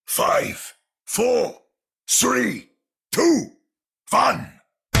5, 4, 3, 2, 1.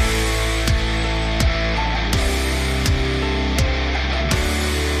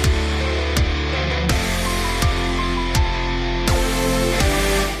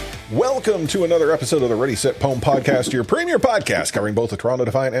 Welcome to another episode of the Ready, Set, Poem podcast, your premier podcast covering both the Toronto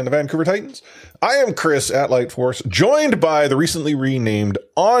Defiant and the Vancouver Titans. I am Chris at Lightforce, joined by the recently renamed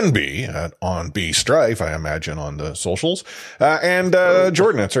Onby at Onby Strife, I imagine, on the socials, and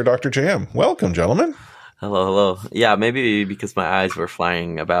Jordan, it's our Dr. JM. Welcome, gentlemen. Hello. Yeah, maybe because my eyes were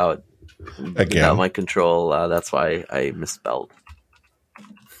flying about again. Without my control, that's why I misspelled.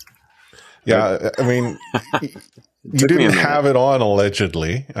 Yeah, I mean... You didn't have it on,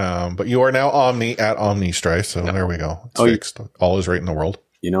 allegedly, but you are now Omni at Omni Strife, so there we go. It's fixed. All is right in the world.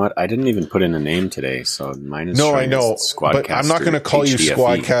 You know what? I didn't even put in a name today, so mine is no, I know, but I'm not going to call you HDFE.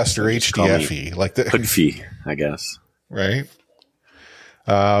 Squadcast or HDFE. Like the Hoodfee, I guess. Right?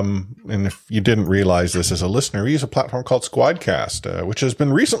 And if you didn't realize this as a listener, we use a platform called Squadcast, which has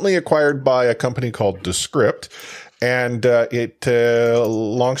been recently acquired by a company called Descript. And it,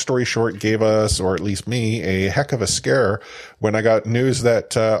 long story short, gave us, or at least me, a heck of a scare when I got news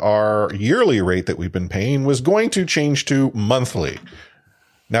that our yearly rate that we've been paying was going to change to monthly.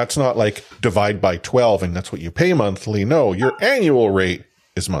 Now, it's not like divide by 12 and that's what you pay monthly. No, your annual rate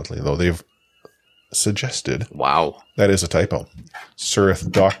is monthly, though they've suggested. Wow. That is a typo.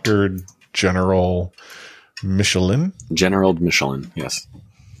 Sirith Dr. General Michelin. General Michelin, yes.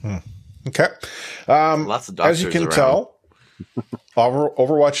 Okay. Lots of doctors as you can around. tell,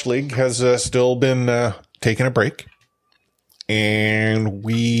 Overwatch League has still been taking a break, and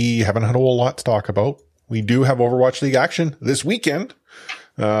we haven't had a whole lot to talk about. We do have Overwatch League action this weekend,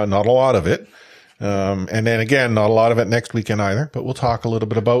 not a lot of it, and then again, not a lot of it next weekend either. But we'll talk a little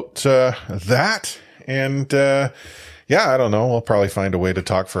bit about that, and yeah, I don't know. We'll probably find a way to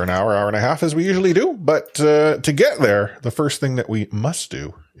talk for an hour and a half as we usually do. But to get there, the first thing that we must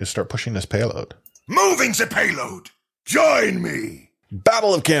do is start pushing this payload. Moving the payload. Join me.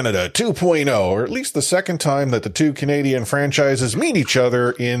 Battle of Canada 2.0, or at least the second time that the two Canadian franchises meet each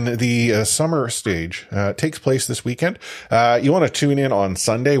other in the summer stage, takes place this weekend. You want to tune in on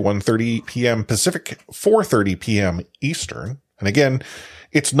Sunday, 1:30 p.m. Pacific, 4:30 p.m. Eastern. And again,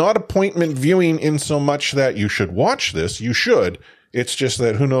 it's not appointment viewing in so much that you should watch this. You should. It's just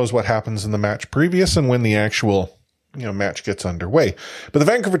that who knows what happens in the match previous and when the actual match gets underway. But the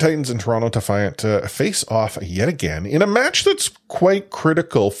Vancouver Titans and Toronto Defiant face off yet again in a match that's quite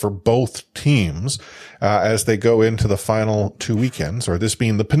critical for both teams as they go into the final two weekends, or this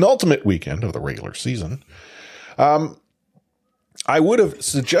being the penultimate weekend of the regular season. I would have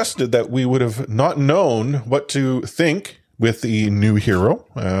suggested that we would have not known what to think with the new hero,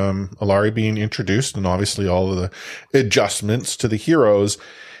 Allari being introduced, and obviously all of the adjustments to the heroes.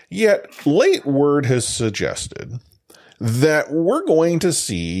 Yet late word has suggested that we're going to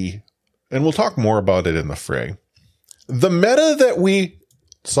see, and we'll talk more about it in the fray, the meta that we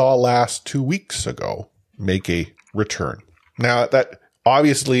saw last 2 weeks ago make a return. Now, that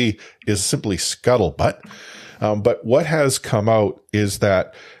obviously is simply scuttlebutt, but what has come out is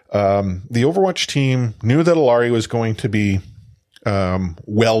that the Overwatch team knew that Allari was going to be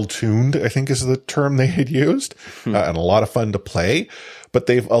well-tuned, I think is the term they had used, and a lot of fun to play. But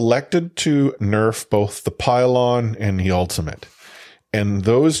they've elected to nerf both the pylon and the ultimate. And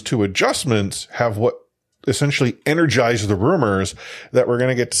those two adjustments have what essentially energized the rumors that we're going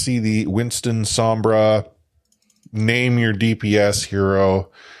to get to see the Winston Sombra, name your DPS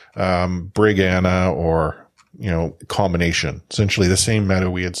hero, Brig Anna, or, combination. Essentially the same meta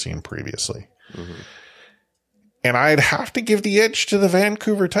we had seen previously. Mm-hmm. And I'd have to give the edge to the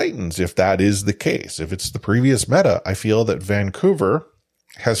Vancouver Titans if that is the case. If it's the previous meta, I feel that Vancouver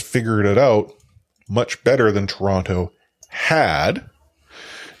has figured it out much better than Toronto had.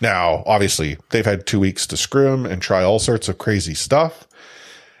 Now, obviously, they've had 2 weeks to scrim and try all sorts of crazy stuff.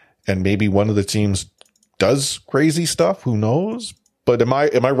 And maybe one of the teams does crazy stuff. Who knows? But am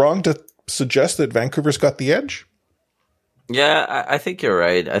I wrong to suggest that Vancouver's got the edge? Yeah, I think you're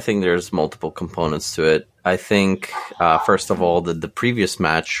right. I think there's multiple components to it. I think, first of all, the previous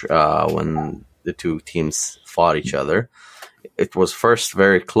match, when the two teams fought each other, it was first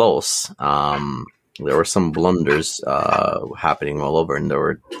very close. There were some blunders happening all over, and there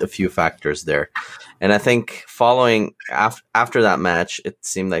were a few factors there. And I think following after that match, it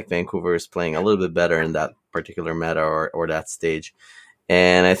seemed like Vancouver is playing a little bit better in that particular meta or that stage.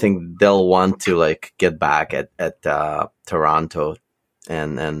 And I think they'll want to get back at Toronto,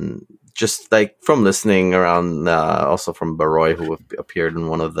 and just from listening around, also from Baroy, who appeared in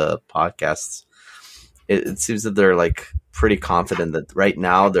one of the podcasts, it seems that they're like pretty confident that right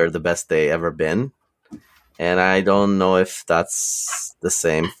now they're the best they ever been. And I don't know if that's the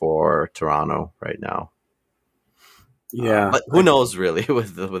same for Toronto right now. Yeah, but who knows really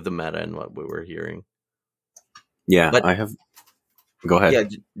with the meta and what we were hearing. Yeah, but, I have. Go ahead.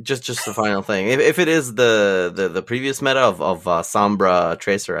 Yeah, just the final thing. If it is the previous meta of Sombra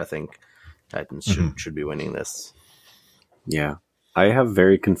Tracer, I think Titans should be winning this. Yeah, I have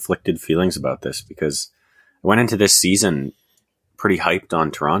very conflicted feelings about this because I went into this season pretty hyped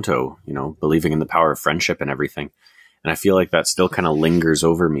on Toronto, believing in the power of friendship and everything. And I feel like that still kind of lingers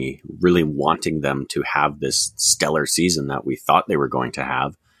over me, really wanting them to have this stellar season that we thought they were going to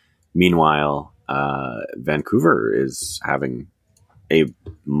have. Meanwhile, Vancouver is having a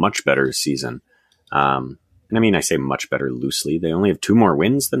much better season. And I mean, I say much better loosely. They only have 2 more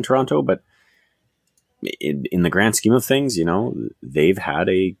wins than Toronto, but in the grand scheme of things, they've had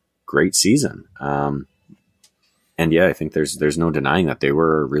a great season. And yeah, I think there's no denying that they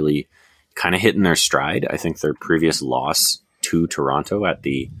were really kind of hitting their stride. I think their previous loss to Toronto at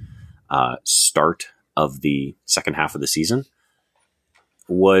the start of the second half of the season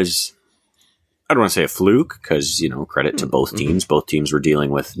was, I don't want to say a fluke because, credit to both teams. Both teams were dealing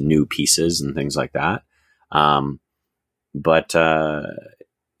with new pieces and things like that. But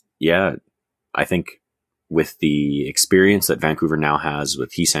yeah, I think with the experience that Vancouver now has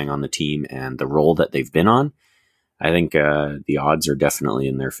with Hisang on the team and the role that they've been on, I think the odds are definitely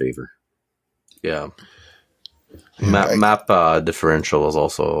in their favor. Yeah. Map differential is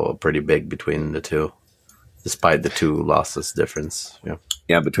also pretty big between the two, despite the 2 losses difference. Yeah.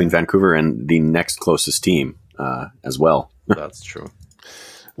 Yeah, between Vancouver and the next closest team as well. That's true.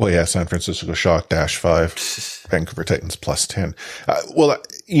 Well, yeah, San Francisco Shock -5, Vancouver Titans +10. Well,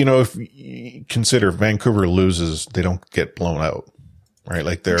 if you consider Vancouver loses, they don't get blown out, right?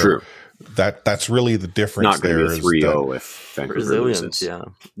 Like True. That's really the difference. Not going to be 3-0 if Vancouver Resilience, loses. yeah.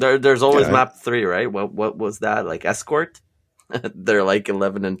 There's always map 3, right? What was that? Like Escort? They're like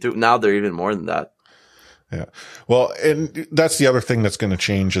 11-2. Now they're even more than that. Yeah. Well, and that's the other thing that's going to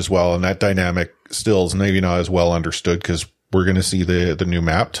change as well. And that dynamic still is maybe not as well understood because we're going to see the new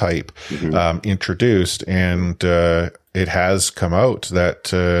map type introduced. And it has come out that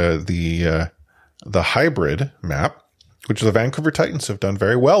the hybrid map, which the Vancouver Titans have done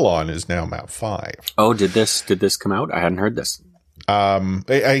very well on, is now map 5. Oh, did this come out? I hadn't heard this.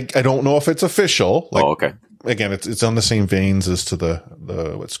 I don't know if it's official. Okay. Again, it's on the same veins as to the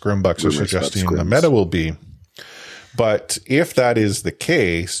what Scrimbucks are suggesting the meta will be. But if that is the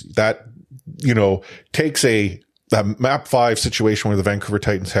case, that takes that map 5 situation where the Vancouver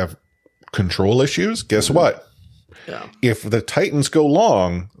Titans have control issues. Guess what? Yeah. If the Titans go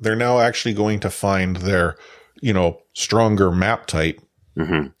long, they're now actually going to find their stronger map type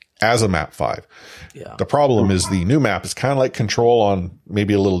as a map 5. Yeah. The problem is the new map is kind of like control on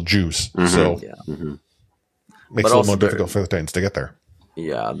maybe a little juice. So makes it a little more difficult for the Titans to get there.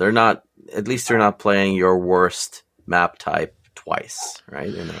 Yeah. At least they're not playing your worst map type twice,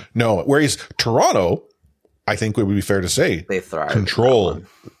 right? No. Whereas Toronto, I think it would be fair to say, they thrive. Control,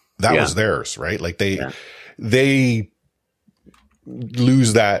 that was theirs, right? Like they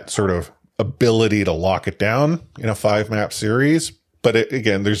lose that sort of ability to lock it down in a 5-map series. But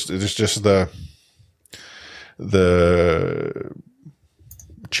again, there's just the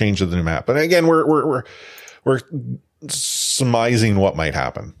change of the new map. But again, we're surmising what might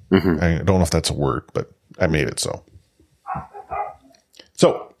happen. I don't know if that's a word, but I made it so.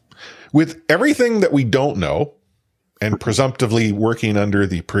 So with everything that we don't know and presumptively working under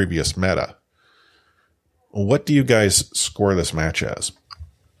the previous meta, what do you guys score this match as?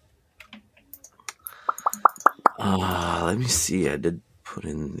 Let me see. I did put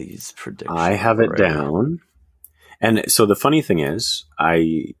in these predictions. I have it down. And so the funny thing is,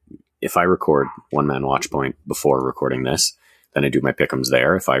 if I record One Man Watch Point before recording this, then I do my pick'ems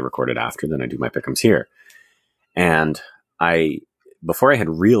there. If I record it after, then I do my pick'ems here. And before I had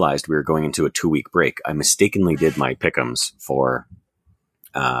realized we were going into a 2-week break, I mistakenly did my pick'ems for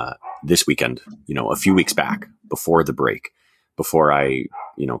this weekend, a few weeks back before the break, before I,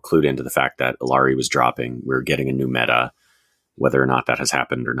 clued into the fact that Illari was dropping. We were getting a new meta, whether or not that has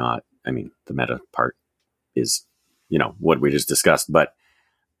happened or not. I mean, the meta part is, what we just discussed, but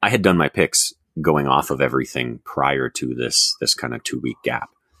I had done my picks going off of everything prior to this kind of 2-week gap.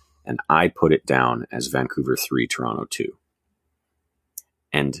 And I put it down as Vancouver 3, Toronto 2.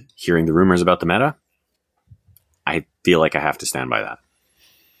 And hearing the rumors about the meta, I feel like I have to stand by that.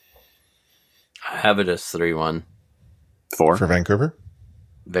 I have it as 3-1. For Vancouver?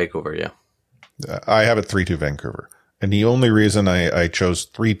 Vancouver, yeah. I have it 3-2 Vancouver. And the only reason I chose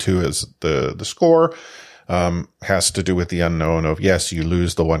 3-2 as the score has to do with the unknown of, yes, you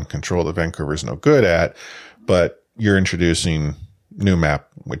lose the one control that Vancouver's no good at, but you're introducing new map,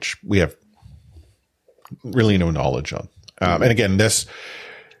 which we have really no knowledge on. And again, this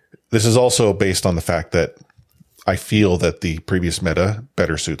is also based on the fact that I feel that the previous meta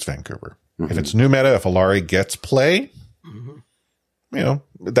better suits Vancouver. If it's new meta, if Allari gets play, you know,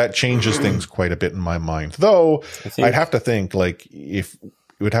 that changes things quite a bit in my mind. Though I'd have to think like if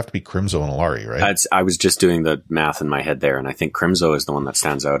it would have to be Crimzo and Allari, right? I was just doing the math in my head there, and I think Crimzo is the one that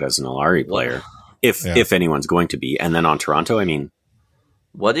stands out as an Allari player, if anyone's going to be. And then on Toronto, I mean,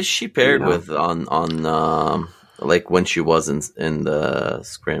 what is she paired with on like when she was in the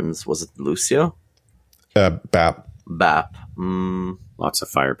scrims? Was it Lucio? BAP. Lots of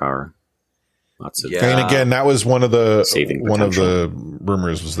firepower. Lots of And again, that was one of the saving one of potential. the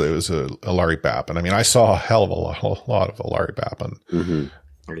rumors was that it was a Allari BAP, and I mean I saw a hell of a lot of Allari BAP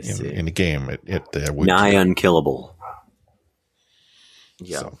in the game. It nigh unkillable.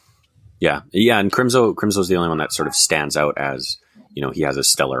 Yeah. So. Yeah, and Crimzo's the only one that sort of stands out as, you know, he has a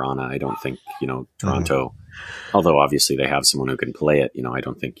stellar Ana. I don't think, you know, Toronto, although obviously they have someone who can play it, you know, I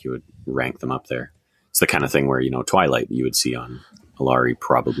don't think you would rank them up there. It's the kind of thing where, you know, Twilight you would see on Allari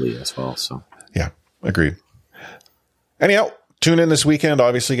probably as well. So yeah, agreed. Anyhow, tune in this weekend.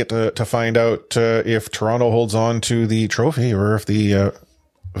 Obviously, get to find out if Toronto holds on to the trophy or if the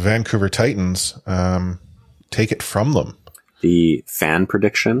Vancouver Titans take it from them. the fan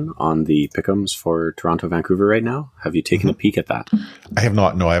prediction on the pick'ems for Toronto Vancouver right now. Have you taken a peek at that? I have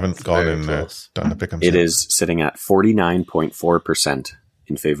not. No, I haven't gone very and close. done the pick'ems. It yet. is sitting at 49.4%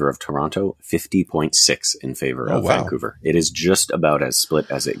 in favor of Toronto, 50.6% in favor of wow. Vancouver. It is just about as split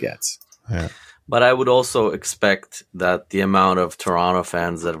as it gets. Yeah. But I would also expect that the amount of Toronto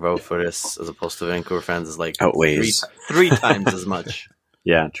fans that vote for this as opposed to Vancouver fans is like Outweighs. three times as much.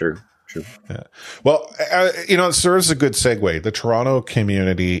 Yeah, true. Yeah. Well, it serves a good segue. The Toronto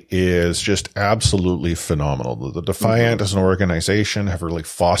community is just absolutely phenomenal. The Defiant as an organization have really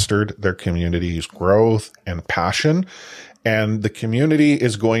fostered their community's growth and passion. And the community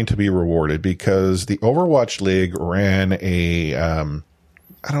is going to be rewarded because the Overwatch League ran a,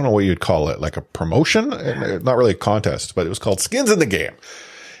 I don't know what you'd call it, like a promotion, not really a contest, but it was called Skins in the Game.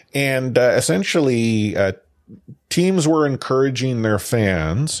 And essentially, teams were encouraging their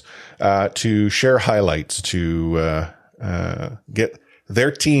fans to share highlights to get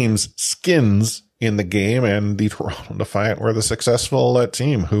their team's skins in the game, and the Toronto Defiant were the successful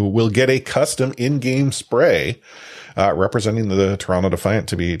team who will get a custom in-game spray representing the Toronto Defiant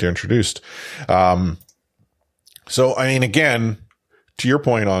to be introduced. So, I mean, again, to your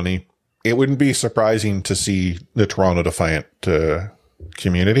point, Ani, it wouldn't be surprising to see the Toronto Defiant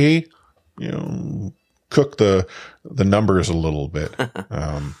community, cook the numbers a little bit.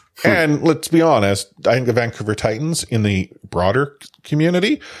 And let's be honest, I think the Vancouver Titans in the broader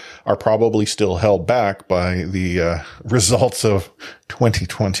community are probably still held back by the results of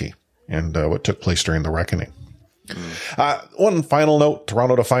 2020 and what took place during the Reckoning. One final note,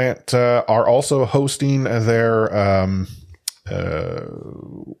 Toronto Defiant are also hosting their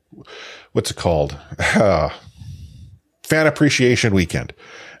what's it called? Fan Appreciation Weekend.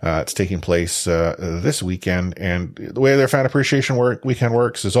 It's taking place this weekend, and the way their Fan Appreciation Weekend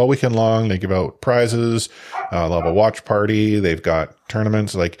works is all weekend long. They give out prizes. They'll have a watch party. They've got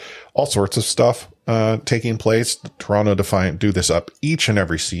tournaments, like all sorts of stuff taking place. The Toronto Defiant do this up each and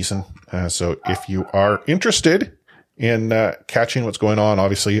every season. So if you are interested in catching what's going on,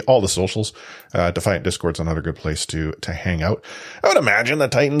 obviously all the socials, Defiant Discord's another good place to hang out. I would imagine the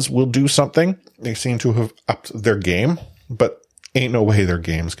Titans will do something. They seem to have upped their game, but ain't no way their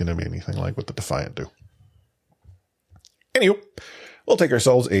game's going to be anything like what the Defiant do. Anywho, we'll take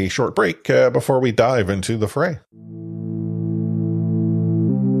ourselves a short break before we dive into the fray.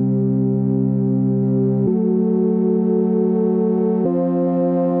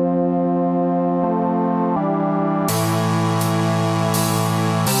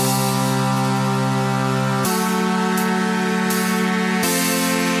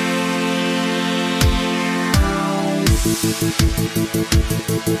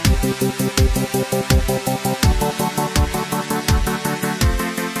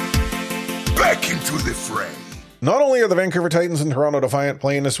 Back into the fray. Not only are the Vancouver Titans and Toronto Defiant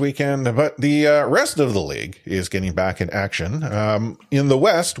playing this weekend, but the rest of the league is getting back in action. In the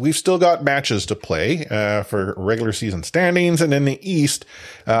West, we've still got matches to play for regular season standings, and in the East,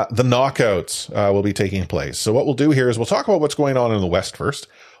 the knockouts will be taking place. So what we'll do here is we'll talk about what's going on in the West first.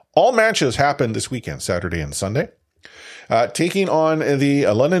 All matches happen this weekend, Saturday and Sunday. taking on the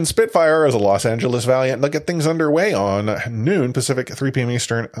London Spitfire as a Los Angeles Valiant. They'll get things underway on noon Pacific, 3 p.m.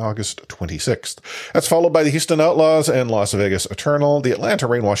 Eastern, August 26th. That's followed by the Houston Outlaws and Las Vegas Eternal, the Atlanta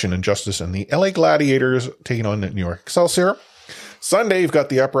Rain-Washing Injustice, and the LA Gladiators taking on New York Excelsior. Sunday, you've got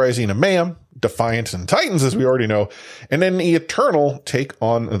the Uprising of Mayhem, Defiant, and Titans, as we already know. And then the Eternal take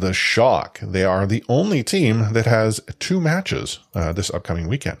on the Shock. They are the only team that has 2 matches this upcoming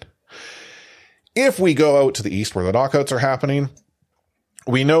weekend. If we go out to the east where the knockouts are happening,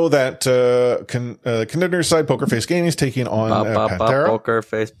 we know that Contenders side Poker Face Gaming is taking on Pantera. Poker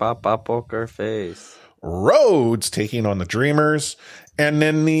Face. Rhodes taking on the Dreamers. And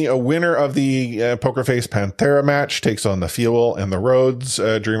then the winner of the Poker Face Pantera match takes on the Fuel, and the Rhodes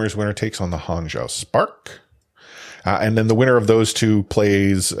Dreamers winner takes on the Hangzhou Spark. And then the winner of those 2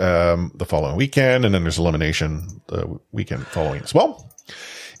 plays the following weekend, and then there's elimination the weekend following as well.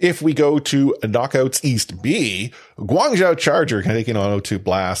 If we go to Knockouts East B, Guangzhou Charger taking on O2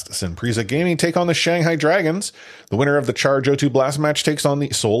 Blast. Sinprisa Gaming take on the Shanghai Dragons. The winner of the Charge O2 Blast match takes on the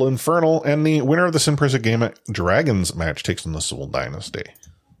Seoul Infernal, and the winner of the Sinprisa Gaming Dragons match takes on the Seoul Dynasty.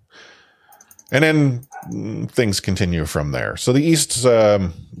 And then things continue from there. So the East's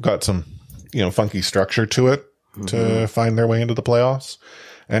got some, funky structure to it to find their way into the playoffs.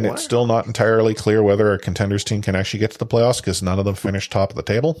 And it's still not entirely clear whether a Contenders team can actually get to the playoffs because none of them finished top of the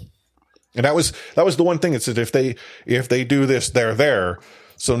table. And that was the one thing. It's that if they do this, they're there.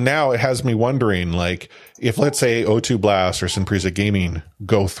 So now it has me wondering, if let's say O2 Blast or Sinprisa Gaming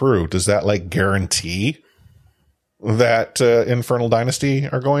go through, does that guarantee that Infernal Dynasty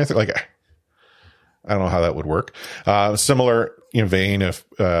are going through? I don't know how that would work. Similar vein of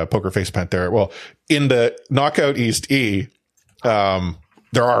Poker Face Pantera. Well, in the Knockout East E,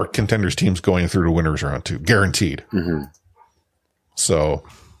 there are Contenders teams going through to winners round 2, guaranteed. Mm-hmm. So,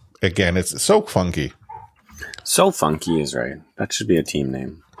 again, it's so funky. So Funky is right. That should be a team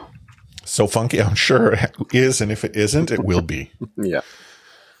name. So Funky, I'm sure it is, and if it isn't, it will be. Yeah.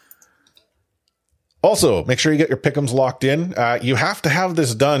 Also, make sure you get your pick'ems locked in. You have to have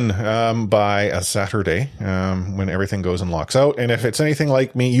this done by a Saturday when everything goes and locks out. And if it's anything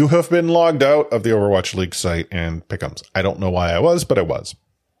like me, you have been logged out of the Overwatch League site and pick'ems. I don't know why I was, but I was.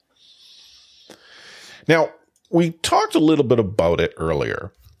 Now, we talked a little bit about it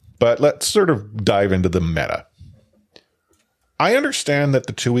earlier, but let's sort of dive into the meta. I understand that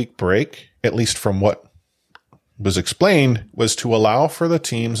the 2-week break, at least from what was explained, was to allow for the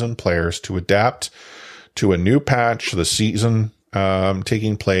teams and players to adapt to a new patch, the season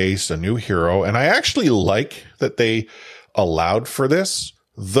taking place, a new hero. And I actually like that they allowed for this,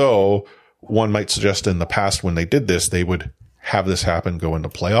 though one might suggest in the past when they did this, they would have this happen, go into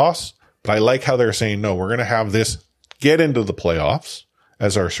playoffs. But I like how they're saying, no, we're going to have this get into the playoffs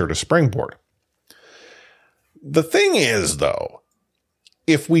as our sort of springboard. The thing is, though,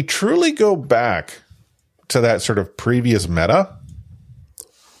 if we truly go back to that sort of previous meta,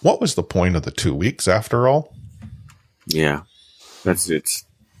 what was the point of the 2 weeks after all? Yeah, it's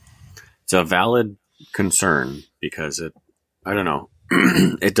a valid concern because I don't know.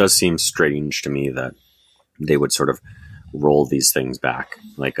 It does seem strange to me that they would sort of roll these things back.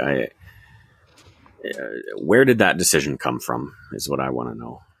 Where did that decision come from is what I want to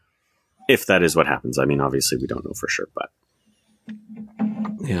know. If that is what happens. I mean, obviously we don't know for sure, but.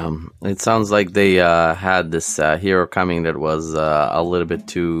 Yeah, it sounds like they had this hero coming that was a little bit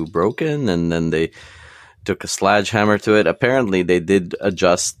too broken, and then they took a sledgehammer to it. Apparently, they did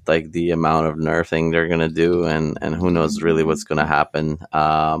adjust the amount of nerfing they're gonna do, and who knows really what's gonna happen.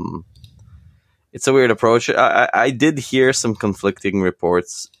 It's a weird approach. I did hear some conflicting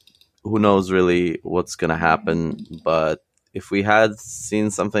reports. Who knows really what's gonna happen? But if we had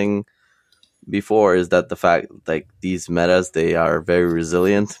seen something before, is that the fact these metas, they are very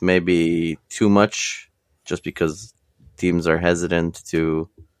resilient, maybe too much just because teams are hesitant to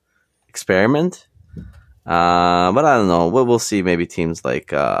experiment. But I don't know. We'll see. Maybe teams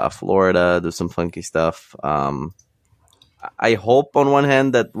like Florida do some funky stuff. I hope on one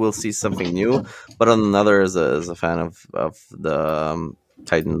hand that we'll see something new, but on another, as a fan of the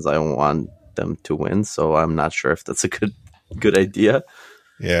Titans, I want them to win. So I'm not sure if that's a good idea.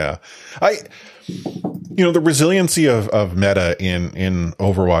 Yeah. The resiliency of meta in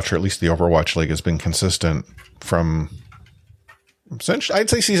Overwatch, or at least the Overwatch League, has been consistent from essentially,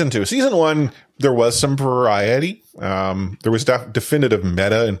 I'd say season 2. Season 1, there was some variety. There was definitive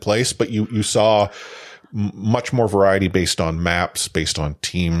meta in place, but you saw much more variety based on maps, based on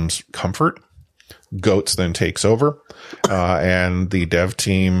teams' comfort. GOATS then takes over, and the dev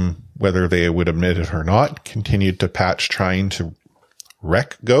team, whether they would admit it or not, continued to patch trying to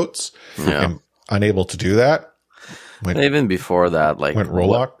wreck GOATS, and unable to do that. Even before that, like went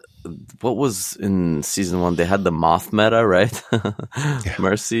Rollock. what was in season 1? They had the moth meta, right?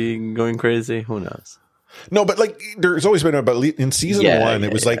 Mercy going crazy. Who knows? No, but like there's always been about in season 1,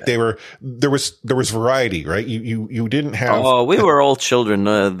 it was like there was variety, right? You didn't have. Oh, we were all children.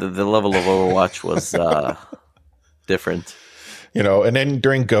 The level of Overwatch was different. You know, and then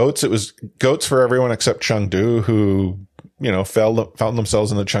during GOATs, it was GOATs for everyone except Chengdu, who, you know, found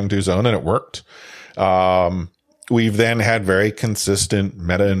themselves in the Chengdu zone, and it worked. We've then had very consistent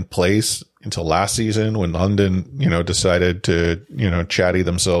meta in place until last season when London, you know, decided to, you know, chatty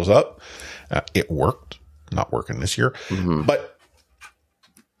themselves up. It worked. Not working this year. Mm-hmm. But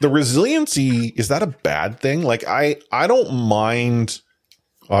the resiliency, is that a bad thing? Like, I don't mind,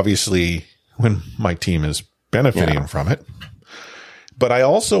 obviously, when my team is benefiting from it. But I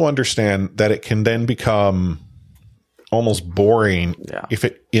also understand that it can then become almost boring if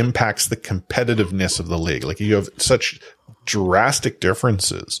it impacts the competitiveness of the league. Like, you have such drastic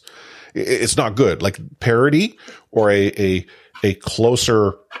differences. It's not good. Like, parity or a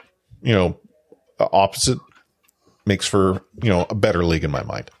closer, you know, opposite makes for, you know, a better league in my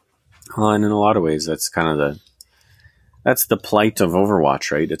mind. Well, and in a lot of ways, that's kind of that's the plight of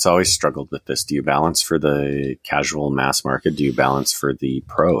Overwatch, right? It's always struggled with this. Do you balance for the casual mass market? Do you balance for the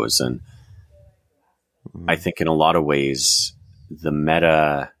pros? And I think in a lot of ways, the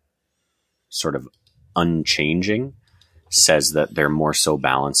meta sort of unchanging says that they're more so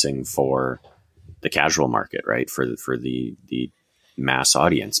balancing for the casual market, right? For the mass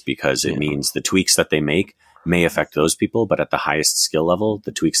audience, because it means the tweaks that they make may affect those people, but at the highest skill level,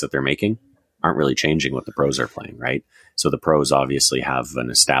 the tweaks that they're making aren't really changing what the pros are playing, right? So the pros obviously have an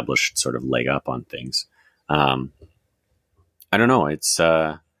established sort of leg up on things. I don't know. It's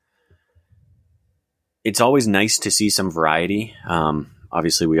always nice to see some variety.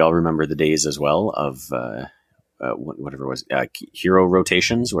 Obviously, we all remember the days as well of whatever it was, hero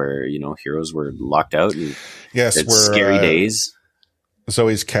rotations, where, you know, heroes were locked out. And yes, it's scary days.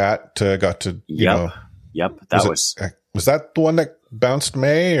 Zoe's cat got to, you know. Yep. That was that the one that bounced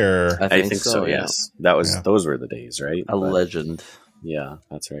May, or? I think so. Yes. That was, those were the days, right? Legend. Yeah,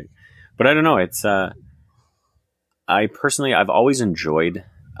 that's right. But I don't know. It's, I've always enjoyed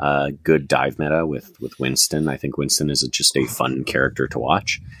good dive meta with Winston. I think Winston is just a fun character to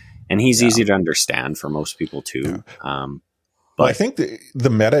watch, and he's easy to understand for most people too. But I think the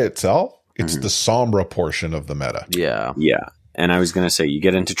meta itself, it's the Sombra portion of the meta. Yeah. And I was going to say, you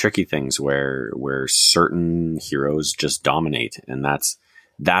get into tricky things where certain heroes just dominate, and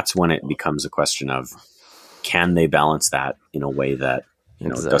that's when it becomes a question of, can they balance that in a way that, you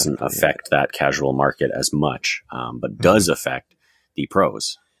know, doesn't affect that casual market as much, but does affect the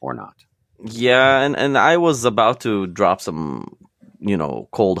pros or not. Yeah, and I was about to drop some, you know,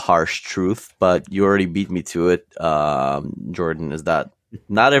 cold, harsh truth, but you already beat me to it, Jordan, is that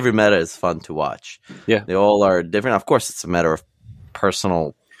not every meta is fun to watch. Yeah. They all are different. Of course, it's a matter of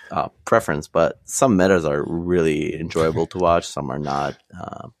personal preference, but some metas are really enjoyable to watch. Some are not.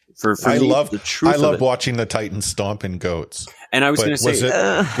 I love watching the Titans stomp in GOATs. And I was going to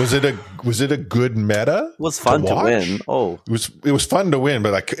say, was it a good meta? It was fun to win. Oh, it was fun to win,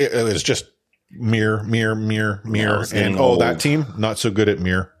 but like it was just mirror, and that team not so good at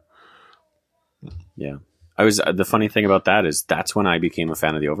mirror. Yeah. The funny thing about that is that's when I became a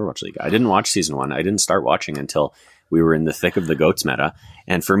fan of the Overwatch League. I didn't watch season 1. I didn't start watching until we were in the thick of the GOATs meta.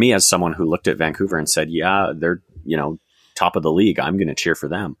 And for me, as someone who looked at Vancouver and said, yeah, they're, you know, top of the league, I'm going to cheer for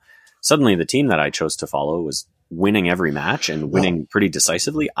them. Suddenly the team that I chose to follow was winning every match and winning pretty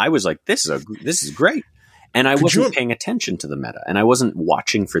decisively. I was like, this is great. And I wasn't paying attention to the meta, and I wasn't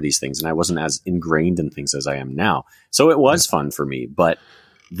watching for these things, and I wasn't as ingrained in things as I am now. So it was fun for me. But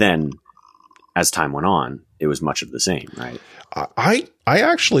then as time went on, it was much of the same, right? I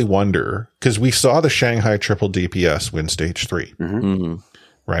actually wonder, because we saw the Shanghai triple DPS win stage 3,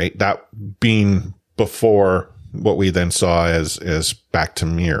 right? That being before what we then saw as back to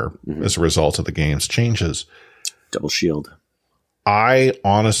mirror as a result of the game's changes. Double shield. I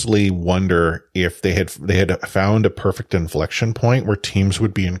honestly wonder if they had found a perfect inflection point where teams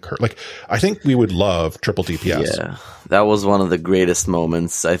would be encouraged. Like, I think we would love triple DPS. Yeah, that was one of the greatest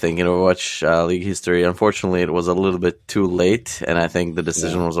moments, I think, in Overwatch League history. Unfortunately, it was a little bit too late, and I think the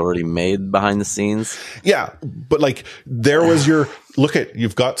decision was already made behind the scenes. Yeah, but like, there was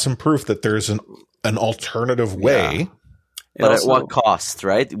you've got some proof that there's an alternative way. Yeah. But at what cost,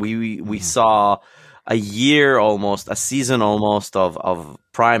 right? We saw a season almost of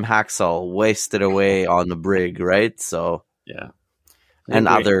Prime Haxel wasted away on the Brig, right? So yeah, and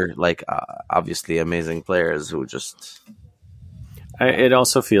other obviously amazing players who just. It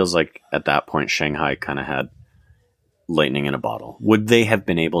also feels like at that point Shanghai kind of had lightning in a bottle. Would they have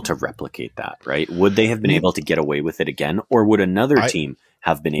been able to replicate that, right? Would they have been able to get away with it again, or would another team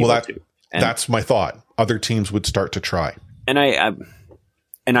have been able to? And that's my thought. Other teams would start to try. And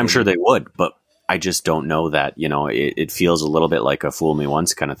I'm sure they would, but I just don't know that, it feels a little bit like a fool me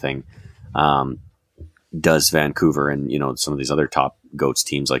once kind of thing. Does Vancouver and, some of these other top GOATS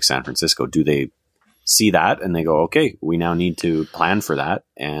teams like San Francisco, do they see that and they go, okay, we now need to plan for that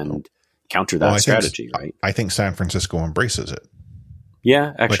and counter that strategy, right? I think San Francisco embraces it.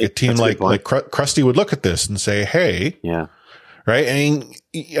 Yeah, actually. Like a team like Krusty would look at this and say, hey. Yeah. Right.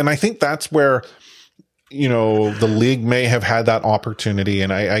 And I think that's where, the league may have had that opportunity.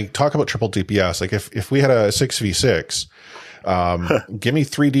 And I talk about triple DPS. Like if we had a 6v6, give me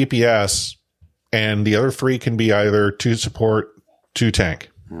 3 DPS and the other 3 can be either 2 support, 2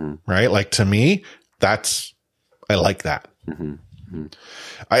 tank, right? Like to me, I like that. Mm-hmm.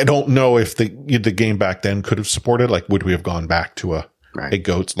 I don't know if the game back then could have supported, like, would we have gone back to a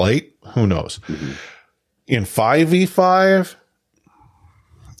GOATS light? Who knows? Mm-hmm. In 5v5,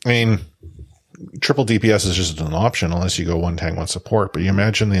 I mean, triple DPS is just an option unless you go 1 tank, 1 support. But you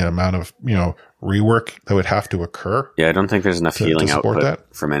imagine the amount of, rework that would have to occur. Yeah, I don't think there's enough healing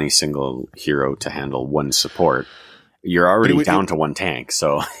output from any single hero to handle 1 support. You're already down to 1 tank,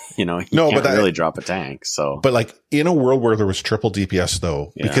 so you can't really drop a tank. So, but like in a world where there was triple DPS,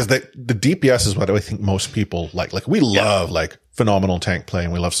 though, because the DPS is what I think most people like. Like we love like phenomenal tank play,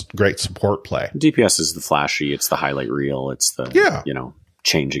 and we love great support play. DPS is the flashy, it's the highlight reel, it's the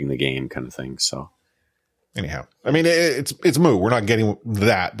changing the game kind of thing. So, anyhow, I mean it's moo. We're not getting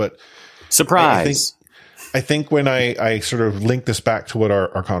that, but surprise. I think when I sort of link this back to what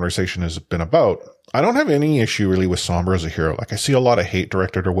our conversation has been about, I don't have any issue really with Sombra as a hero. Like I see a lot of hate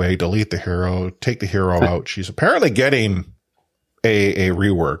directed her way, delete the hero, take the hero out. She's apparently getting a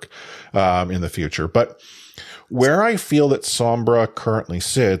rework, in the future. But where I feel that Sombra currently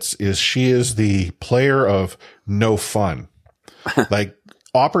sits is she is the player of no fun. Like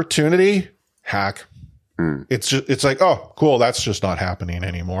opportunity, hack. It's like, oh, cool. That's just not happening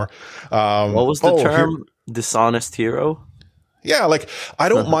anymore. What was the term? Dishonest hero? Yeah, like I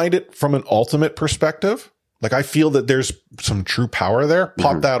don't mind it from an ultimate perspective. Like I feel that there's some true power there.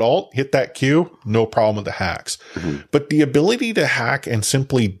 Pop that ult, hit that Q, no problem with the hacks. But the ability to hack and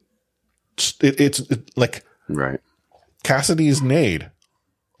simply, it's like Cassidy's nade.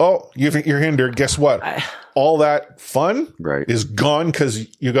 Oh, you're hindered. Guess what? All that fun is gone because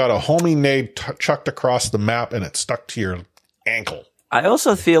you got a homie nade chucked across the map and it stuck to your ankle. I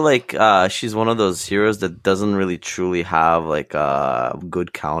also feel like she's one of those heroes that doesn't really truly have like a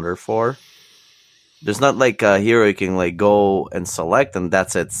good counter for. There's not like a hero you can like go and select and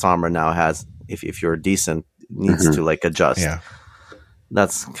that's it. Sombra now has, if you're decent, needs to like adjust. Yeah,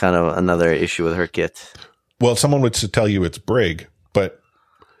 that's kind of another issue with her kit. Well, someone would tell you it's Brig, but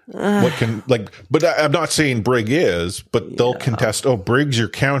what can but I'm not saying Brig is, but they'll contest, oh, Brig's your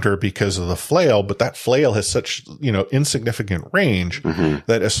counter because of the flail, but that flail has such, insignificant range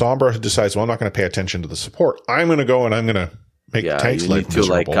that as Sombra decides, well, I'm not going to pay attention to the support. I'm going to go and I'm going to make tanks life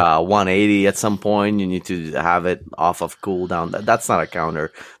miserable. You need to 180 at some point. You need to have it off of cooldown. That's not a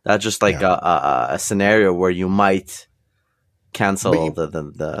counter. That's just like a scenario where you might cancel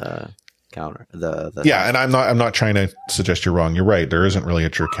the counter. And I'm not trying to suggest you're wrong. You're right. There isn't really a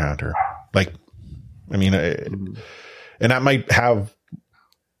true counter. Like, I mean, and that might have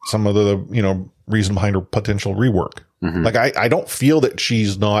some of the, reason behind her potential rework. Like, I don't feel that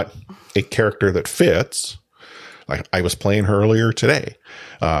she's not a character that fits. Like I was playing her earlier today,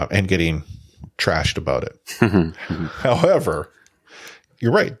 and getting trashed about it. However,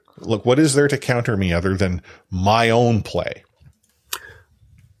 you're right. Look, what is there to counter me other than my own play?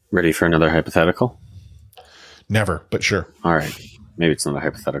 Ready for another hypothetical? Never, but sure. All right. Maybe it's not a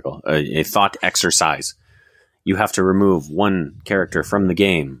hypothetical. A thought exercise. You have to remove one character from the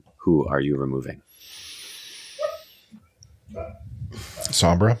game. Who are you removing?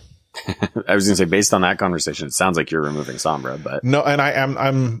 Sombra. I was going to say, based on that conversation, it sounds like you're removing Sombra, but no. And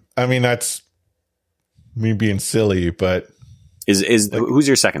I mean, that's me being silly, but who's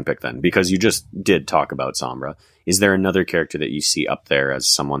your second pick then? Because you just did talk about Sombra. Is there another character that you see up there as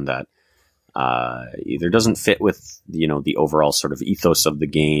someone that either doesn't fit with, the overall sort of ethos of the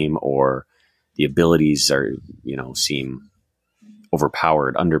game, or the abilities are, seem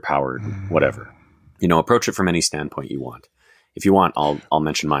overpowered, underpowered, whatever? Approach it from any standpoint you want. If you want, I'll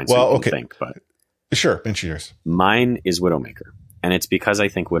mention mine. So you can think, but sure, mention yours. Mine is Widowmaker, and it's because I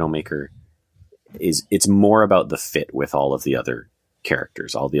think Widowmaker it's more about the fit with all of the other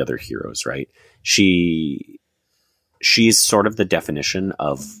characters, all the other heroes, right? She's sort of the definition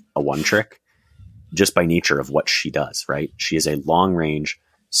of a one trick. just by nature of what she does, right? She is a long range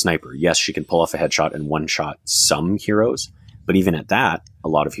sniper. Yes, she can pull off a headshot and one shot some heroes, but even at that, a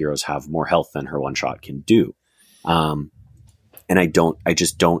lot of heroes have more health than her one shot can do. And I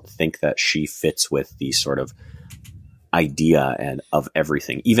just don't think that she fits with the sort of idea and of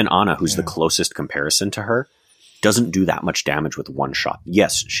everything. Even Ana, who's the closest comparison to her, doesn't do that much damage with one shot.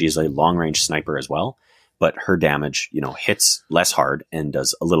 Yes, she is a long range sniper as well, but her damage, hits less hard and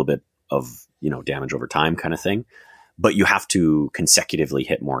does a little bit of, damage over time kind of thing. But you have to consecutively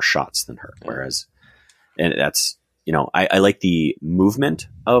hit more shots than her. Whereas, and that's, I like the movement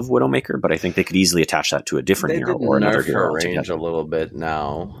of Widowmaker, but I think they could easily attach that to a different hero or another hero. Range a little bit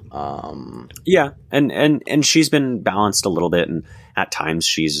now. Yeah, and she's been balanced a little bit, and at times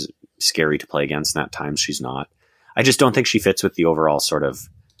she's scary to play against, and at times she's not. I just don't think she fits with the overall sort of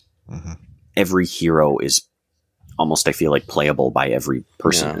every hero is almost, I feel like, playable by every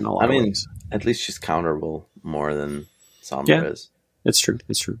person in a lot of ways. At least she's counterable more than Sombra is. It's true.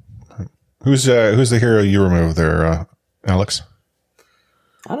 It's true. Who's the hero you remove there, Alex?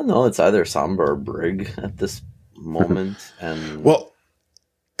 I don't know. It's either Sombra or Brig at this moment. And well,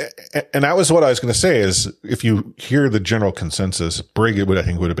 and that was what I was going to say is if you hear the general consensus, Brig I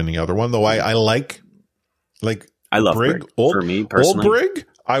think would have been the other one. Though I love Brig. For me personally, old Brig,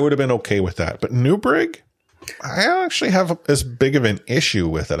 I would have been okay with that, but new Brig, I actually have as big of an issue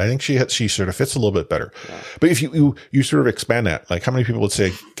with it. I think she sort of fits a little bit better. Yeah. But if you sort of expand that, like how many people would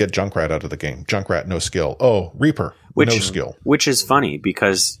say get Junkrat out of the game? Junkrat, no skill. Oh, Reaper, no skill. Which is funny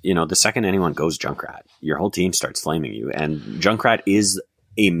because, the second anyone goes Junkrat, your whole team starts flaming you. And Junkrat is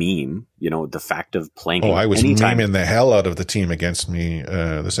a meme, the fact of playing I was memeing the hell out of the team against me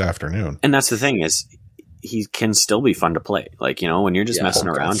this afternoon. And that's the thing is, he can still be fun to play. Like, when you're just messing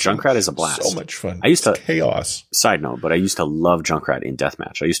around, Junkrat is a blast. So much fun. Chaos. Side note, but I used to love Junkrat in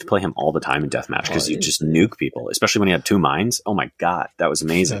Deathmatch. I used to play him all the time in Deathmatch because you just nuke people, especially when he had 2 mines. Oh my God, that was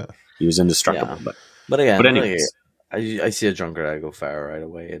amazing. Yeah. He was indestructible. Yeah. But anyways. I see a Junkrat, I go Pharah right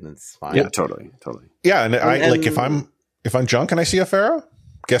away, and it's fine. Yeah, totally. Yeah, and if I'm Junk and I see a Pharah,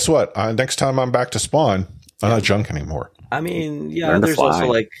 guess what? Next time I'm back to spawn, I'm not Junk anymore. I mean, there's also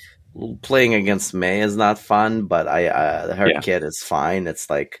like playing against Mei is not fun, but her kit is fine. It's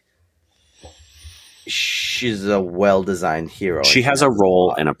like she's a well-designed hero. She has a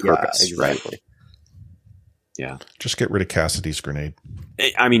role and a purpose, exactly. Right? Yeah. Just get rid of Cassidy's grenade.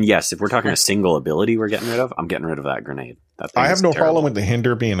 I mean, yes, if we're talking a single ability we're getting rid of, I'm getting rid of that grenade. I have no problem with the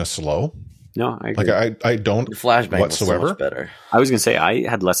Hinder being a slow. No, I agree. Like I don't the flashbang whatsoever. Was so much better. I was going to say I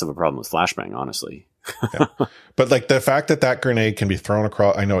had less of a problem with flashbang, honestly. Yeah. But like the fact that grenade can be thrown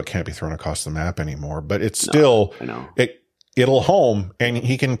across, I know it can't be thrown across the map anymore, but it's still, I know. It'll home and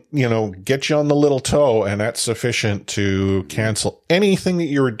he can, get you on the little toe, and that's sufficient to cancel anything that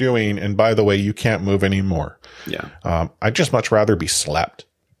you were doing. And by the way, you can't move anymore. Yeah. I'd just much rather be slapped.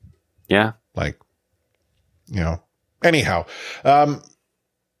 Yeah. Anyhow,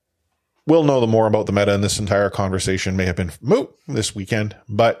 we'll know more about the meta, and this entire conversation may have been moot this weekend.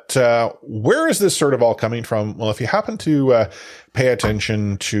 But where is this sort of all coming from? Well, if you happen to pay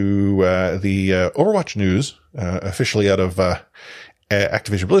attention to the Overwatch news, officially out of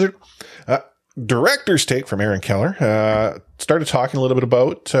Activision Blizzard, director's take from Aaron Keller started talking a little bit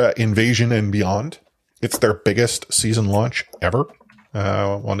about Invasion and Beyond. It's their biggest season launch ever.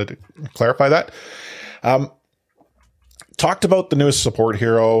 Wanted to clarify that. Talked about the newest support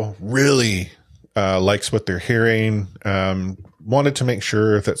hero, really likes what they're hearing. Wanted to make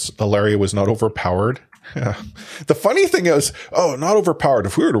sure that Ilaria was not overpowered. The funny thing is, not overpowered.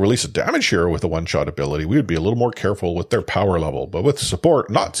 If we were to release a damage hero with a one-shot ability, we would be a little more careful with their power level. But with support,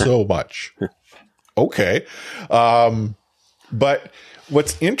 not so much. Okay. But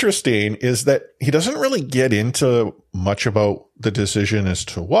what's interesting is that he doesn't really get into much about the decision as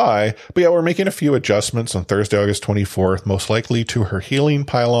to why. But yeah, we're making a few adjustments on Thursday, August 24th, most likely to her healing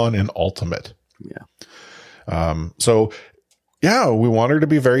pylon and ultimate. Yeah. So yeah, we want her to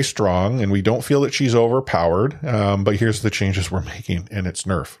be very strong, and we don't feel that she's overpowered. But here's the changes we're making, and it's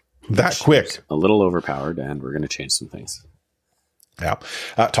nerf. That quick. A little overpowered, and we're going to change some things. Yeah.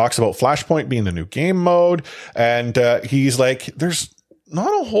 Talks about Flashpoint being the new game mode. And he's like, there's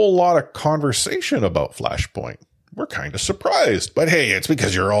not a whole lot of conversation about Flashpoint. We're kind of surprised. But hey, it's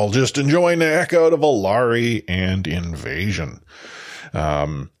because you're all just enjoying the heck out of Allari and Invasion.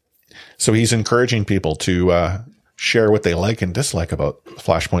 So he's encouraging people to share what they like and dislike about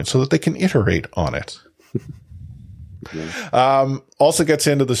Flashpoint so that they can iterate on it. Yeah. Also gets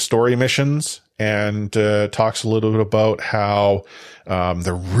into the story missions and talks a little bit about how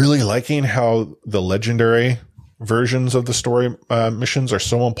they're really liking how the legendary versions of the story missions are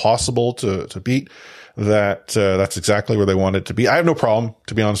so impossible to beat that that's exactly where they want it to be. I have no problem,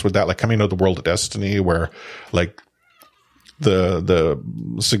 to be honest, with that. Like coming out of the World of Destiny, where like the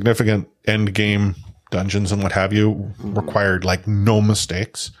significant end game dungeons and what have you required like no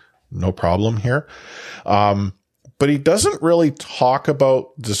mistakes, no problem here. But he doesn't really talk about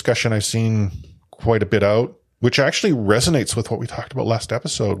discussion I've seen quite a bit out, which actually resonates with what we talked about last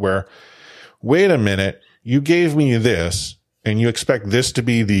episode, where, wait a minute, you gave me this and you expect this to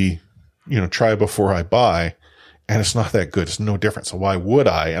be the, try before I buy, and it's not that good. It's no different. So why would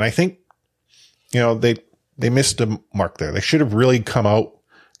I? And I think, they missed a mark there. They should have really come out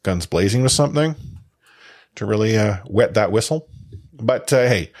guns blazing with something to really wet that whistle. But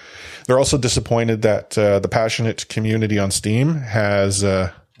hey, they're also disappointed that the passionate community on Steam has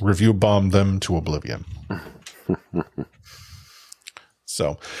review bombed them to oblivion.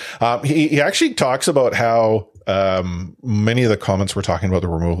 So he actually talks about how many of the comments were talking about the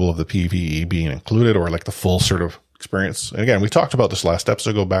removal of the PvE being included, or like the full sort of experience. And again, we talked about this last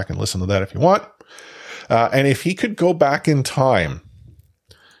episode. Go back and listen to that if you want. And if he could go back in time,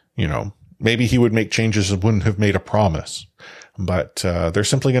 maybe he would make changes and wouldn't have made a promise. But they're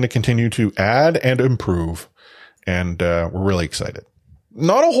simply going to continue to add and improve. And we're really excited.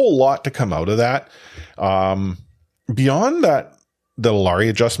 Not a whole lot to come out of that. Beyond that, the Illari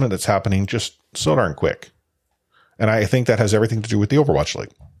adjustment that's happening just so darn quick. And I think that has everything to do with the Overwatch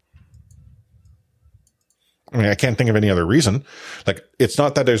League. I mean, I can't think of any other reason. Like, it's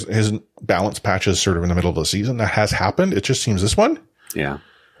not that there's isn't balance patches sort of in the middle of the season. That has happened. It just seems this one. Yeah.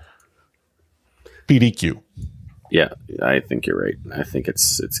 PDQ. Yeah, I think you're right. I think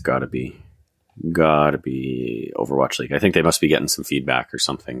it's gotta be Overwatch League. I think they must be getting some feedback or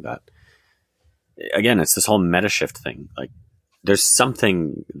something that, again, it's this whole meta shift thing. Like, there's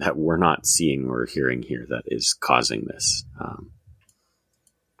something that we're not seeing or hearing here that is causing this.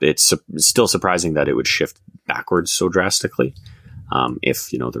 It's still surprising that it would shift backwards so drastically, if,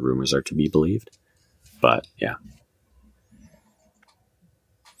 the rumors are to be believed. But, yeah.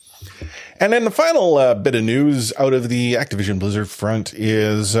 And then the final bit of news out of the Activision Blizzard front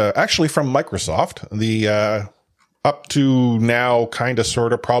is actually from Microsoft, the up to now kind of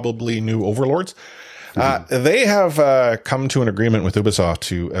sort of probably new overlords. They have come to an agreement with Ubisoft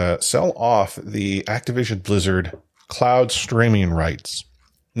to sell off the Activision Blizzard cloud streaming rights.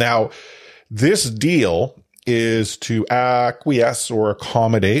 Now, this deal is to acquiesce or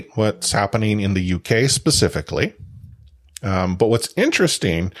accommodate what's happening in the UK specifically. But what's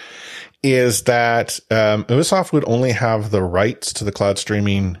interesting is that Ubisoft would only have the rights to the cloud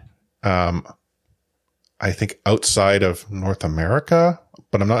streaming, I think, outside of North America,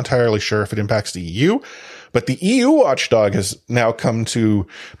 but I'm not entirely sure if it impacts the EU. But the EU watchdog has now come to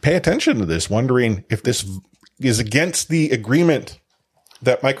pay attention to this, wondering if this is against the agreement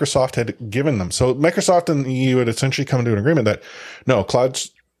that Microsoft had given them. So Microsoft and the EU had essentially come to an agreement that, no, cloud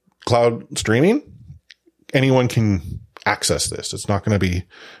streaming, anyone can access this. It's not going to be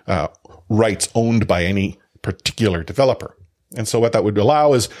rights owned by any particular developer. And so what that would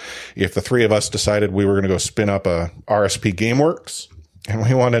allow is, if the three of us decided we were going to go spin up a RSP GameWorks and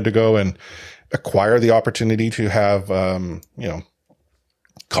we wanted to go and acquire the opportunity to have,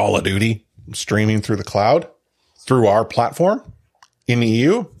 Call of Duty streaming through the cloud through our platform in the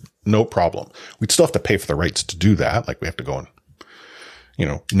EU, no problem. We'd still have to pay for the rights to do that. Like, we have to go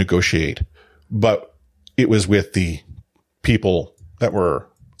and, negotiate. But it was with the people that were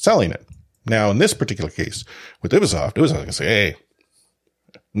selling it. Now, in this particular case, with Ubisoft going to say, hey,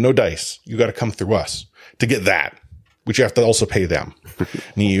 no dice. You got to come through us to get that, which you have to also pay them. And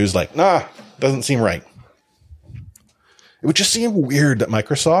the EU's like, nah, doesn't seem right. It would just seem weird that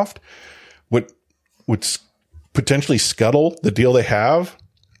Microsoft would potentially scuttle the deal they have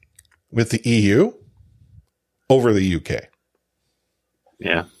with the EU over the UK.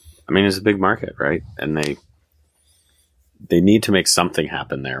 Yeah. I mean, it's a big market, right? And they need to make something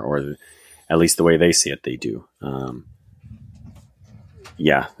happen there, or at least the way they see it, they do.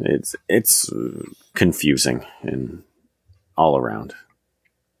 Yeah, it's confusing and all around.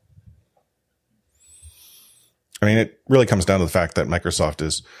 I mean, it really comes down to the fact that Microsoft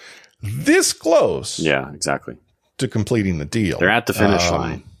is this close. Yeah, exactly. To completing the deal. They're at the finish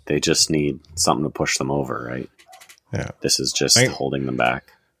line. They just need something to push them over, right? Yeah. This is just holding them back.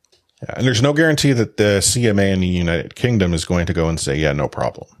 Yeah, and there's no guarantee that the CMA in the United Kingdom is going to go and say, yeah, no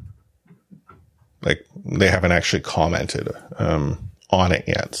problem. Like, they haven't actually commented on it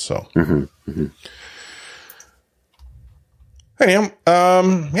yet. So, Anyhow,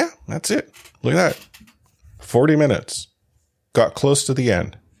 yeah, that's it. Look at that. 40 minutes. Got close to the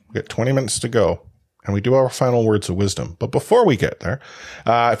end. We got 20 minutes to go. and we do our final words of wisdom. But before we get there,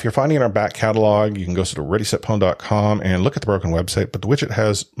 if you're finding our back catalog, you can go to readysetpwn.com and look at the Broken website. But the widget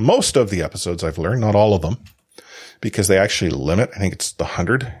has most of the episodes, I've learned, not all of them, because they actually limit. I think it's the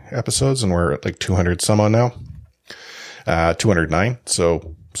 100 episodes, and we're at like 200 some on now. 209.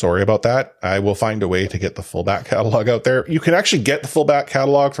 So sorry about that. I will find a way to get the full back catalog out there. You can actually get the full back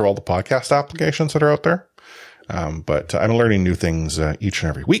catalog through all the podcast applications that are out there. But I'm learning new things each and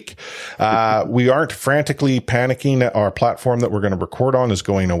every week. We aren't frantically panicking that our platform that we're going to record on is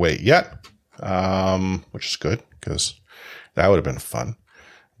going away yet, which is good because that would have been fun.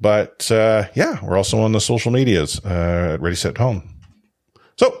 But yeah, we're also on the social medias at Ready Set Pwn.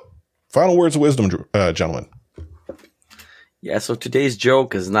 So, final words of wisdom, gentlemen. Yeah, so today's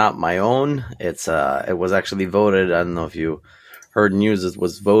joke is not my own. It was actually voted. I don't know if you heard news. It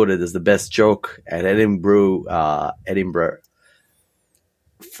was voted as the best joke at Edinburgh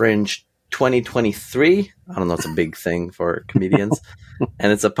Fringe 2023. I don't know. It's a big thing for comedians,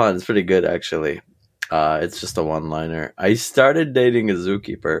 and it's a pun. It's pretty good actually. It's just a one-liner. I started dating a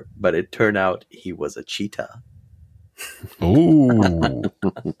zookeeper, but it turned out he was a cheetah. Ooh.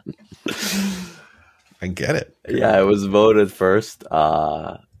 I get it. Yeah, it was voted first.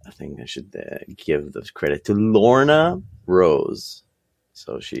 I think I should give the credit to Lorna Rose.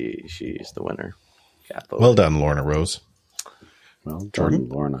 So she's the winner. Well done, Lorna Rose. Well done, Jordan?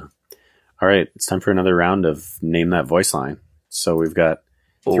 Lorna. All right, it's time for another round of Name That Voice Line. So we've got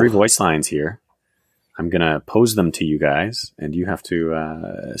 3 voice lines here. I'm going to pose them to you guys, and you have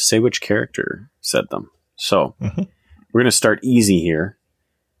to say which character said them. So we're going to start easy here.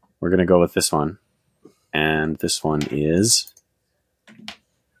 We're going to go with this one. And this one is...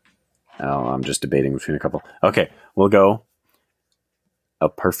 Oh, I'm just debating between a couple. Okay, we'll go A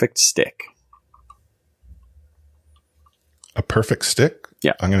Perfect Stick. A perfect stick?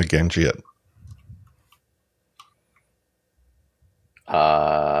 Yeah. I'm going to Genji it.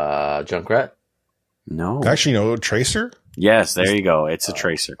 Junkrat? No. Actually, no, Tracer? Yes, there you go. It's a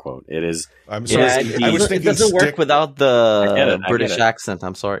Tracer quote. It is. I'm sorry. Yeah, I was thinking it doesn't stick. work without the British accent.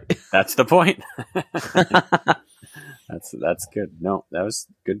 I'm sorry. That's the point. That's good. No, that was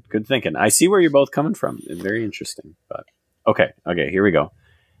good thinking. I see where you're both coming from. It's very interesting. But okay, here we go.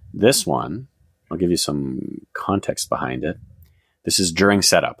 This one, I'll give you some context behind it. This is during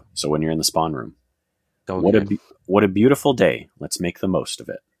setup, so when you're in the spawn room. Okay. What a beautiful day. Let's make the most of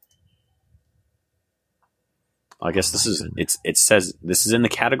it. I guess it says this is in the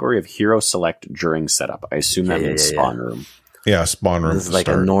category of hero select during setup. I assume that means spawn room. Yeah, spawn room. This is like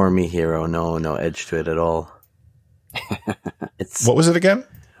a normie hero. No edge to it at all. What was it again?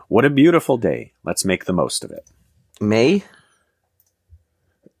 What a beautiful day. Let's make the most of it. May?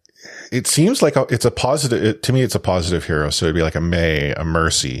 It seems like it's a positive. To me, it's a positive hero. So it'd be like a May, a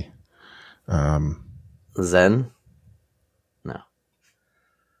Mercy. Zen? No.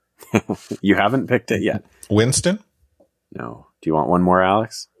 You haven't picked it yet. Winston? No. Do you want one more,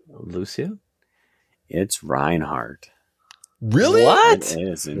 Alex? Lucio? It's Reinhardt. Really? What? It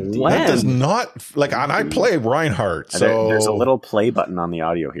is indeed. When? That does not and I play Reinhardt. So There's a little play button on the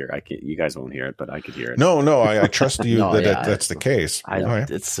audio here. you guys won't hear it, but I could hear it. No, I trust you No, that's the case.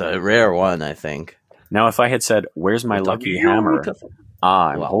 It's a rare one, I think. Now, if I had said, "Where's my lucky hammer?"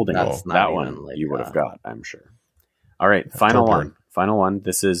 I'm holding that's it. not That even one like, you would have got, I'm sure. All right, final one. Final one.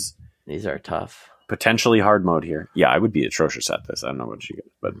 This is These are tough. potentially hard mode here. Yeah, I would be atrocious at this. I don't know what you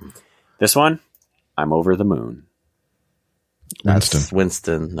get, but this one, I'm over the moon. That's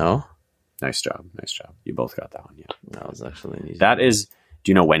Winston, no? Nice job. You both got that one. Yeah, That was actually an easy that is.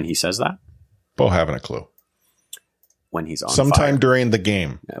 Do you know when he says that? Bo having a clue. When he's on sometime fire. during the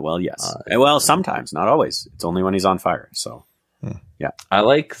game. Well, yes. Well, sometimes, not always. It's only when he's on fire. So, yeah. I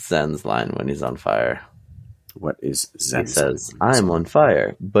like Zen's line when he's on fire. What is Zen? He says, "I'm on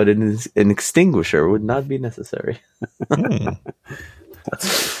fire, but an extinguisher would not be necessary."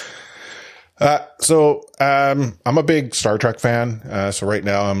 So I'm a big Star Trek fan. So right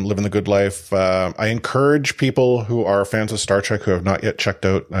now I'm living the good life. I encourage people who are fans of Star Trek who have not yet checked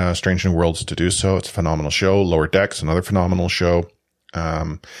out Strange New Worlds to do so. It's a phenomenal show. Lower Decks, another phenomenal show.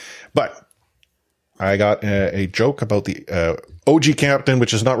 But I got a joke about the OG captain,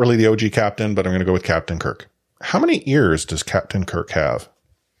 which is not really the OG captain, but I'm going to go with Captain Kirk. How many ears does Captain Kirk have?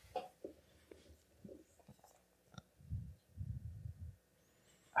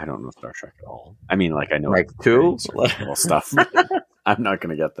 I don't know Star Trek at all. I mean, like I know Like 2 little stuff. I'm not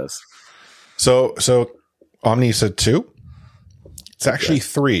going to get this. So Omni said 2. It's actually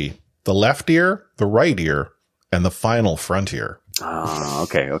 3. The left ear, the right ear, and the final front ear.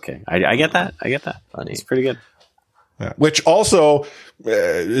 Okay. I get that. Funny. It's pretty good. Yeah. Which also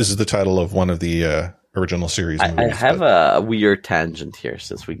is the title of one of the original series movies. I have a weird tangent here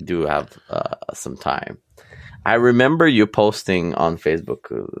since we do have some time. I remember you posting on Facebook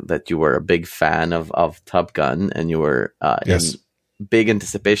that you were a big fan of Top Gun and you were yes. in big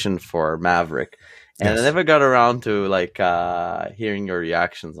anticipation for Maverick. And Yes. I never got around to hearing your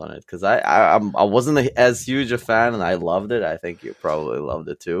reactions on it because I wasn't as huge a fan and I loved it. I think you probably loved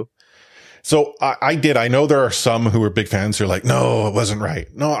it too. So I did. I know there are some who are big fans who are like, no, it wasn't right.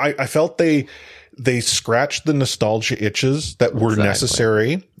 No, I felt they scratched the nostalgia itches that were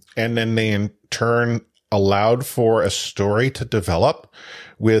necessary. And then they in turn allowed for a story to develop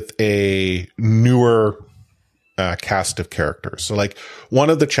with a newer cast of characters. So like one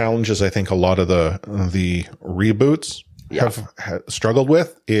of the challenges I think a lot of the reboots have struggled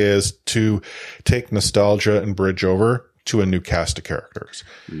with is to take nostalgia and bridge over to a new cast of characters.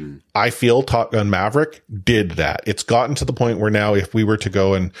 I feel Top Gun Maverick did that. It's gotten to the point where now if we were to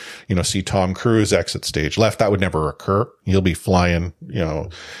go and, see Tom Cruise exit stage left, that would never occur. He'll be flying,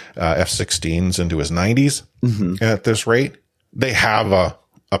 F-16s into his 90s at this rate. They have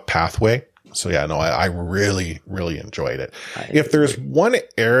a pathway. So yeah, no, I really, really enjoyed it. If there's one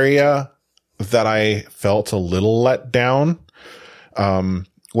area that I felt a little let down,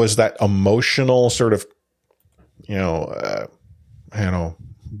 was that emotional sort of,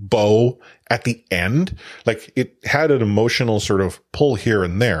 bow at the end. Like it had an emotional sort of pull here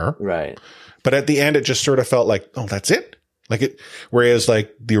and there. Right. But at the end, it just sort of felt like, oh, that's it. Like it, whereas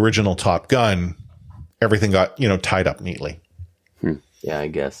like the original Top Gun, everything got, tied up neatly. Yeah, I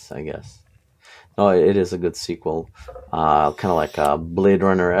guess. No, it is a good sequel. Kind of like a Blade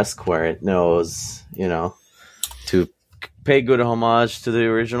Runner-esque where it knows, to pay good homage to the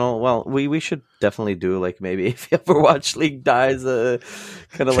original. Well, we should definitely do like maybe if you ever watch League Dies,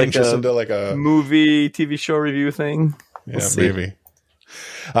 kind of like a movie, TV show review thing. Yeah, maybe.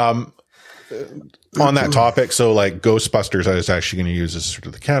 On that topic, so like Ghostbusters, I was actually going to use as sort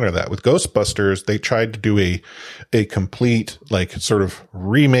of the counter to that. With Ghostbusters, they tried to do a complete like sort of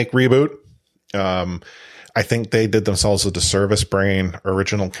remake reboot. I think they did themselves a disservice bringing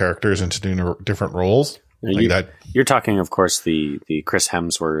original characters into different roles. You're talking, of course, the Chris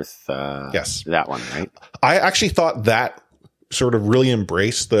Hemsworth, yes, that one, right? I actually thought that sort of really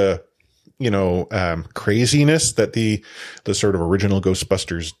embraced the, craziness that the sort of original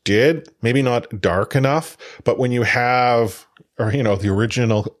Ghostbusters did. Maybe not dark enough, but when you have, the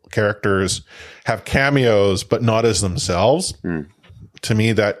original characters have cameos, but not as themselves, to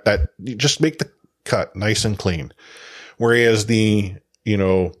me, that you just make the cut nice and clean. Whereas the,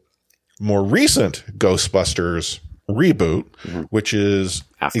 more recent Ghostbusters reboot, which is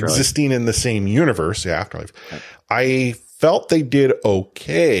Afterlife. Existing in the same universe, Afterlife, I felt they did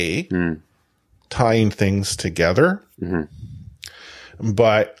okay tying things together,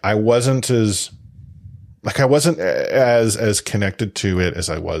 but I wasn't as connected to it as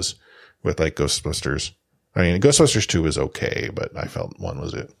I was with like Ghostbusters. I mean, Ghostbusters 2 is okay, but I felt 1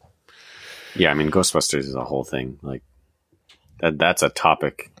 was it. Yeah, I mean, Ghostbusters is a whole thing. Like that's a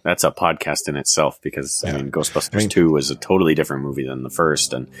topic. That's a podcast in itself because I mean, Ghostbusters 2 was a totally different movie than the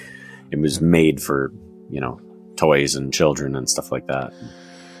first, and it was made for toys and children and stuff like that.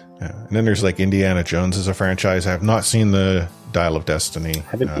 Yeah, and then there's like Indiana Jones as a franchise. I have not seen the Dial of Destiny.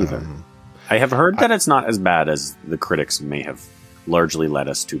 Haven't either. I have heard that it's not as bad as the critics may have largely led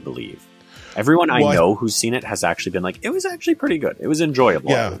us to believe. Everyone I know who's seen it has actually been like, it was actually pretty good. It was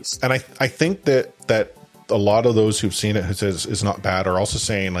enjoyable, at least. And I think that a lot of those who've seen it who says it's not bad are also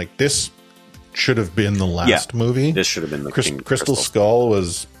saying like this should have been the last movie. This should have been the Crystal Skull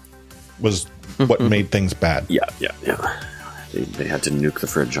was what made things bad. Yeah. They had to nuke the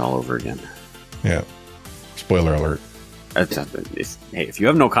fridge all over again. Yeah. Spoiler alert. If you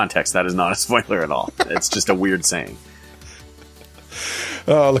have no context, that is not a spoiler at all. It's just a weird saying.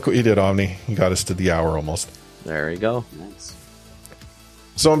 Oh, look what you did, Omni. You got us to the hour almost. There you go. Nice.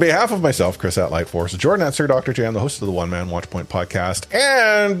 So on behalf of myself, Chris at Lightforce, Jordan at Sir Dr. Jan, the host of the One Man Watchpoint podcast,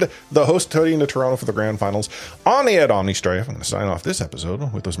 and the host heading to Toronto for the grand finals, Omni at Omni Strife, I'm going to sign off this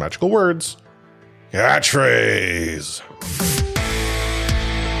episode with those magical words. Catchphrase.